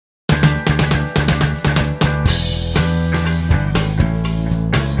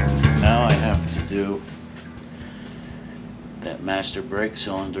that master brake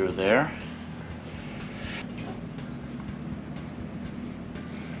cylinder there.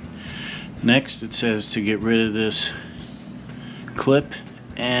 Next it says to get rid of this clip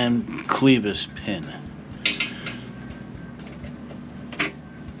and clevis pin.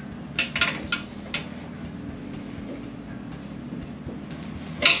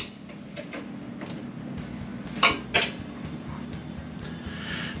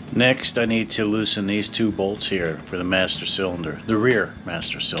 Next I need to loosen these two bolts here for the master cylinder, the rear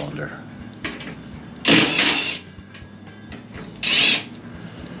master cylinder.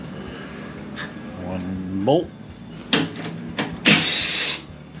 One bolt,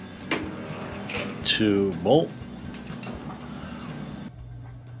 two bolt.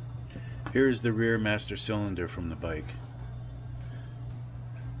 Here's the rear master cylinder from the bike.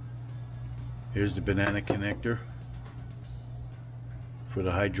 Here's the banana connector for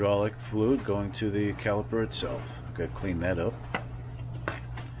the hydraulic fluid going to the caliper itself. I've got to clean that up.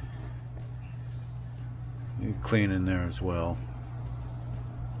 You clean in there as well.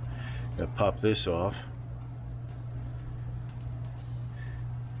 Got to pop this off.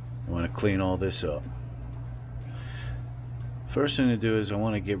 I want to clean all this up. First thing to do is I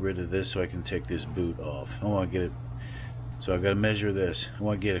want to get rid of this so I can take this boot off. I want to get it, so I've got to measure this. I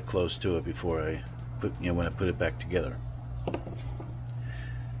want to get it close to it before I put, when I put it back together.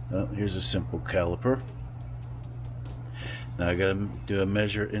 Well, here's a simple caliper. Now I gotta do a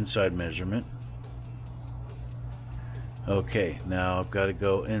inside measurement. Okay, now I've got to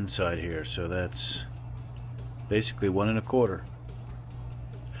go inside here, so that's basically 1 1/4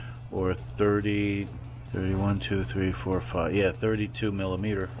 or 31, 2, 3, 4, 5. Yeah, 32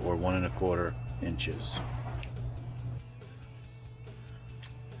 millimeter or 1 1/4 inches.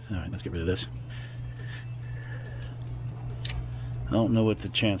 All right, let's get rid of this. I don't know what the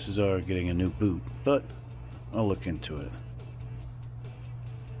chances are of getting a new boot, but I'll look into it.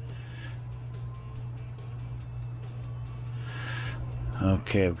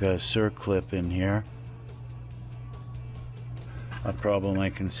 Okay, I've got a circlip in here. A problem I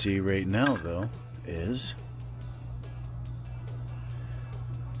can see right now though is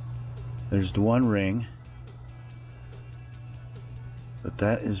there's the one ring, but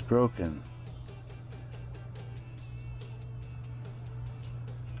that is broken.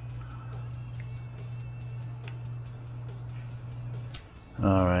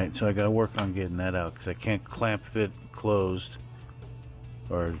 Alright, so I gotta work on getting that out because I can't clamp it closed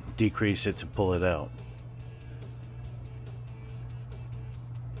or decrease it to pull it out.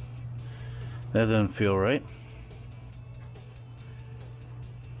 That doesn't feel right.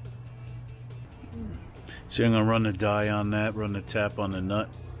 So I'm gonna run the die on that, run the tap on the nut,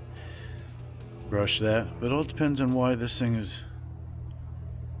 brush that. But it all depends on why this thing is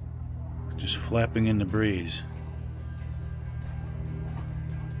just flapping in the breeze.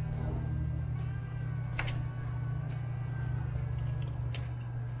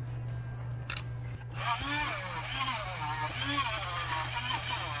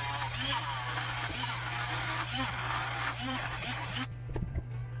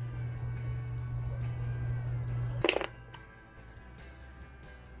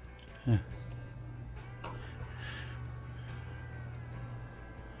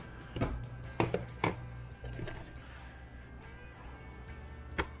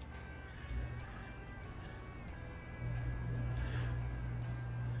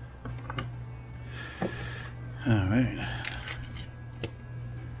 All right.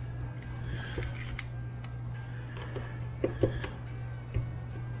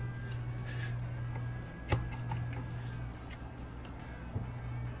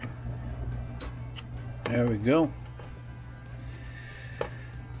 There we go.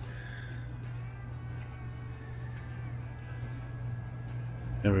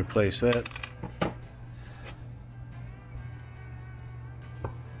 And replace that.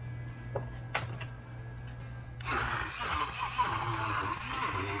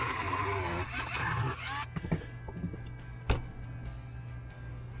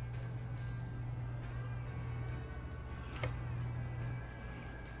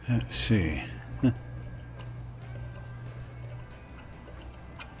 Let's see.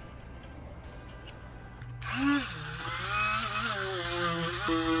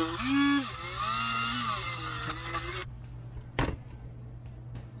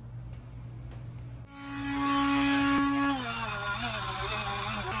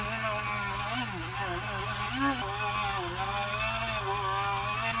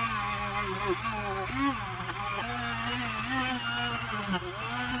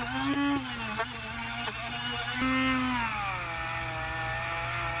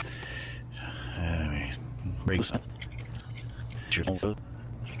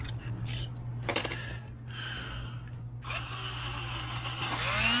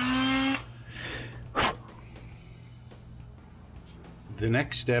 The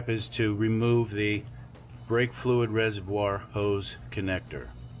next step is to remove the brake fluid reservoir hose connector.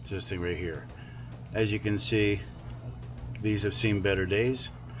 This thing right here. As you can see, these have seen better days,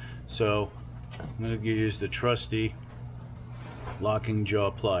 so I'm going to use the trusty locking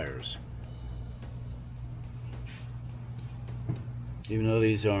jaw pliers. Even though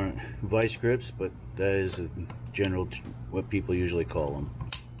these aren't vice grips, but that is a general what people usually call them.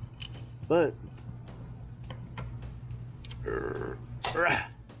 But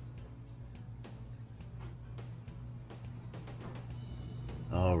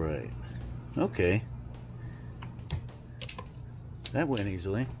all right, okay, that went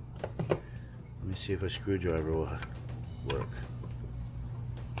easily. Let me see if a screwdriver will work.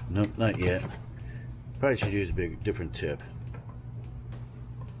 Nope, not yet. Probably should use a different tip.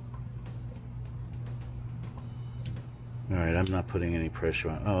 Alright, I'm not putting any pressure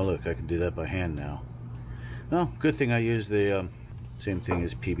on. Oh, look, I can do that by hand now. Well, good thing I used the same thing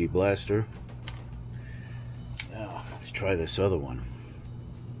as PB Blaster. Now, let's try this other one.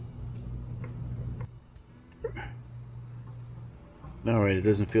 Alright, it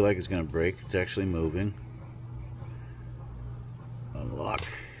doesn't feel like it's going to break. It's actually moving. Unlock.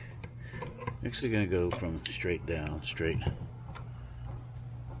 Actually going to go from straight down, straight.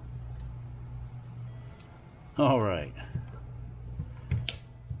 Alright.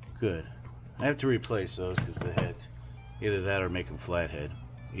 Good. I have to replace those because the heads, either that or make them flathead.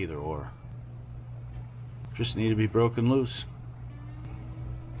 Either or. Just need to be broken loose.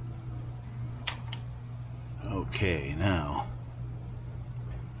 Okay, now.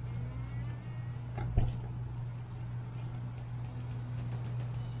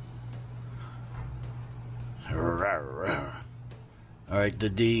 Alright, the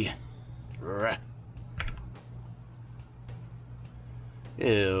D.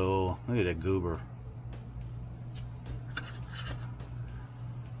 Ew, look at that goober.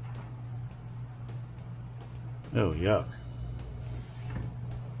 Oh, yuck.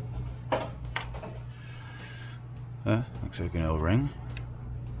 Looks like an O-ring.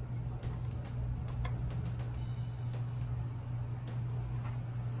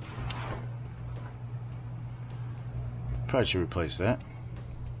 Probably should replace that.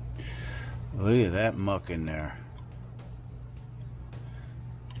 Look at that muck in there.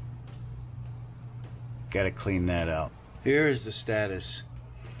 Gotta clean that out. Here is the status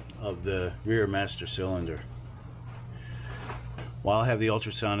of the rear master cylinder. While I have the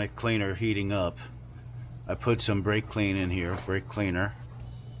ultrasonic cleaner heating up, I put some brake clean in here, brake cleaner.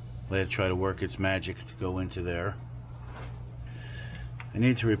 Let it try to work its magic to go into there. I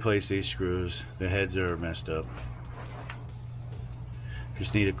need to replace these screws. The heads are messed up.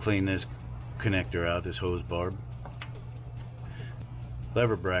 Just need to clean this connector out, this hose barb.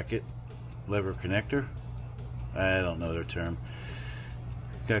 Lever bracket, lever connector. I don't know their term.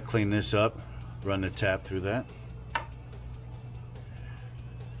 Gotta clean this up, run the tap through that.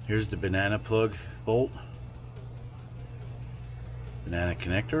 Here's the banana plug bolt. Banana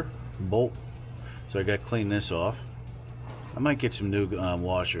connector, bolt. So I gotta clean this off. I might get some new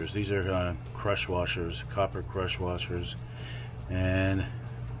washers. These are crush washers, copper crush washers. And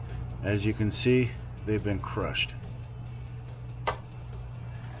as you can see, they've been crushed.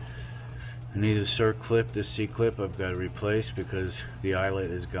 I need a CERT clip. This C-clip I've got to replace because the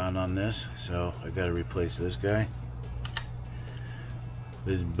eyelet is gone on this, so I've got to replace this guy.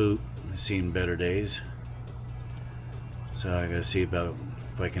 This boot has seen better days, so I got to see about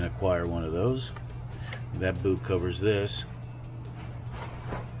if I can acquire one of those. That boot covers this,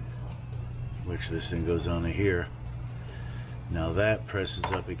 which this thing goes on to here. Now that presses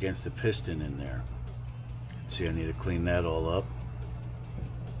up against the piston in there. See, I need to clean that all up.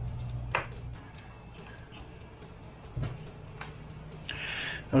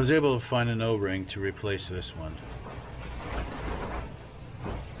 I was able to find an O-ring to replace this one.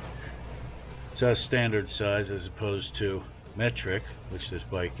 It's a standard size as opposed to metric, which this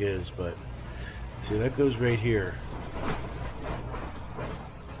bike is, but see, that goes right here.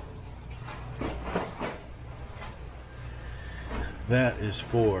 That is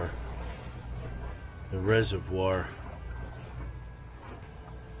for the reservoir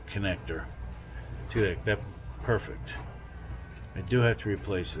connector. See that? That's perfect. I do have to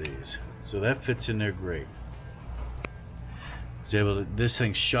replace these, so that fits in there great. I was able to, this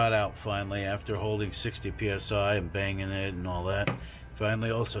thing shot out finally after holding 60 psi and banging it and all that.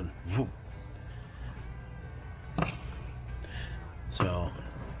 Finally, all of a sudden, whoop. So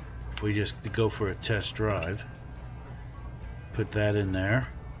if we just go for a test drive, Put that in there.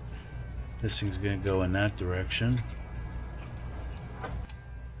 This thing's going to go in that direction.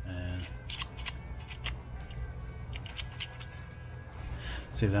 And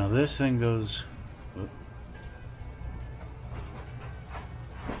see, now this thing goes.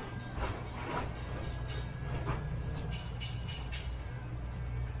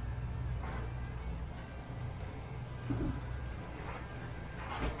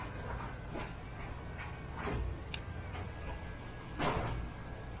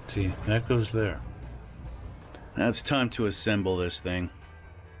 See, that goes there. Now it's time to assemble this thing.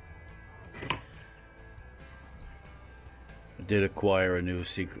 I did acquire a new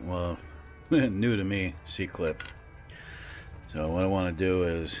well, new to me, C-clip. So what I want to do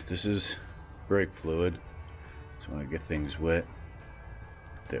is, this is brake fluid. So I want to get things wet.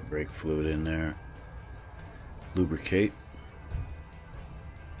 Put that brake fluid in there. Lubricate.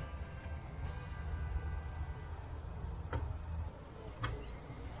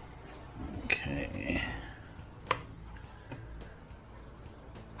 Okay.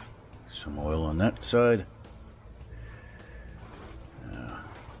 Some oil on that side.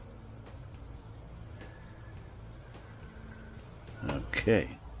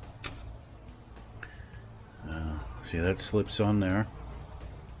 Okay. See, that slips on there.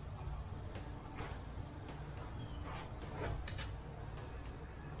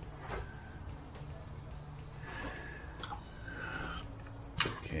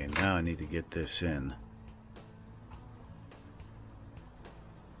 Okay, now I need to get this in.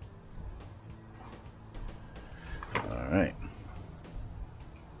 All right.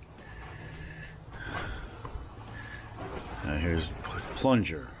 Now here's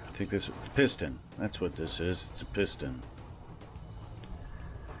plunger. I think this is a piston. That's what this is. It's a piston.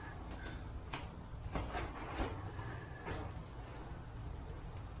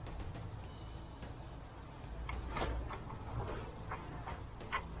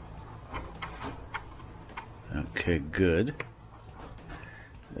 Okay, good.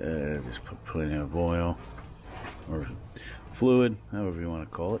 Just put plenty of oil or fluid, however you want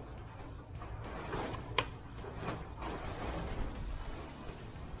to call it.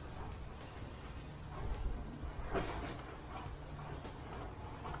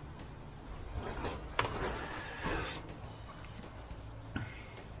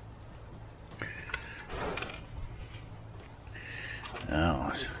 Now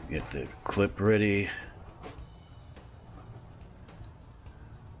let's get the clip ready.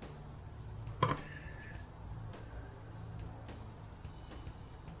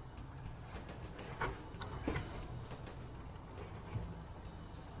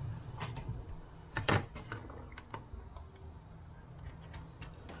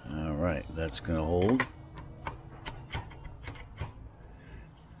 Alright, that's going to hold.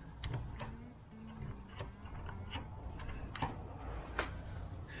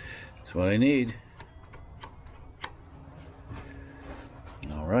 That's what I need.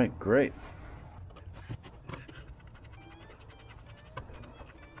 Alright, great.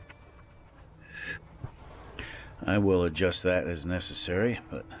 I will adjust that as necessary,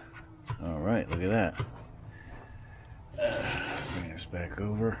 but alright, look at that. Bring this back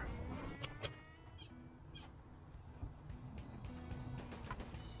over.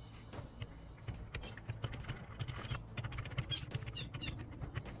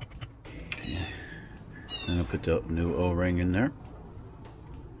 Okay. And I'll put the new O-ring in there.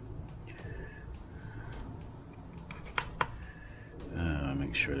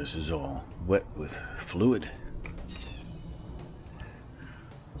 Make sure this is all wet with fluid.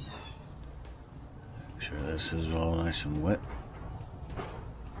 Make sure this is all nice and wet.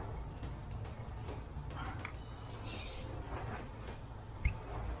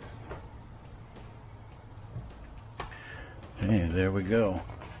 Okay, there we go.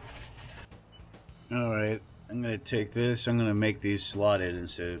 Alright, I'm going to take this, I'm going to make these slotted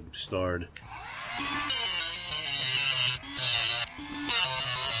instead of starred.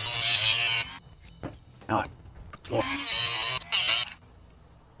 Oh.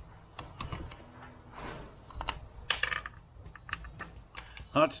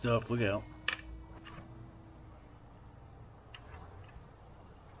 Hot stuff, look out.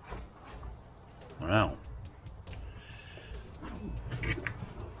 Wow.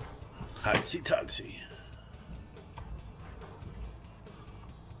 Hotsy totsy.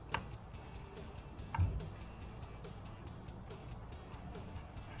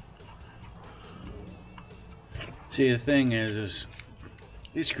 See, the thing is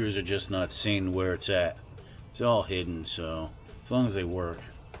these screws are just not seen where it's at. It's all hidden, so as long as they work.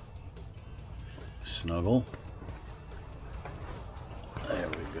 Snuggle. There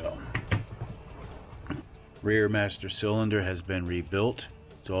we go. Rear master cylinder has been rebuilt.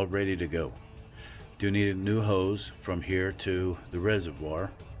 It's all ready to go. Do need a new hose from here to the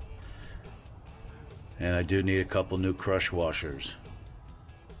reservoir. And I do need a couple new crush washers.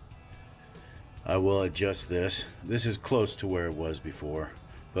 I will adjust this. This is close to where it was before,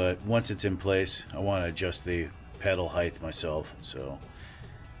 but once it's in place, I want to adjust the pedal height myself. So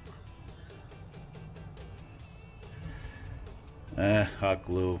hot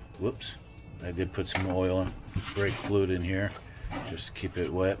glue. Whoops, I did put some oil and brake fluid in here just to keep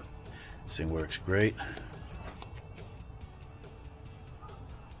it wet. This thing works great.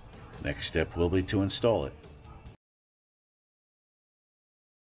 Next step will be to install it.